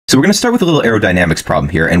So we're going to start with a little aerodynamics problem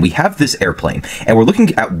here, and we have this airplane, and we're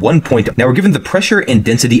looking at one point. Now we're given the pressure and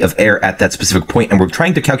density of air at that specific point, and we're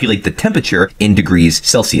trying to calculate the temperature in degrees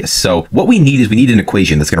Celsius. So what we need is we need an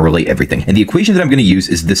equation that's going to relate everything. And the equation that I'm going to use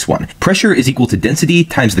is this one. Pressure is equal to density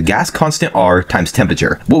times the gas constant R times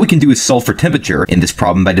temperature. What we can do is solve for temperature in this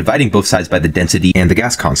problem by dividing both sides by the density and the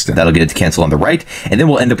gas constant. That'll get it to cancel on the right, and then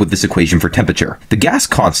we'll end up with this equation for temperature. The gas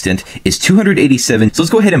constant is 287, so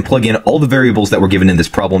let's go ahead and plug in all the variables that were given in this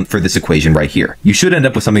problem for this equation right here. You should end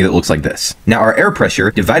up with something that looks like this. Now our air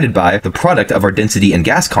pressure divided by the product of our density and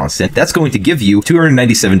gas constant, that's going to give you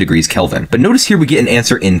 297 degrees Kelvin. But notice here we get an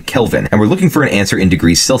answer in Kelvin, and we're looking for an answer in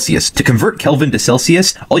degrees Celsius. To convert Kelvin to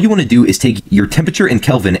Celsius, all you want to do is take your temperature in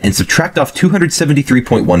Kelvin and subtract off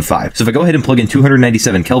 273.15. So if I go ahead and plug in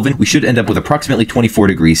 297 Kelvin, we should end up with approximately 24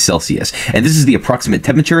 degrees Celsius. And this is the approximate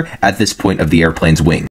temperature at this point of the airplane's wing.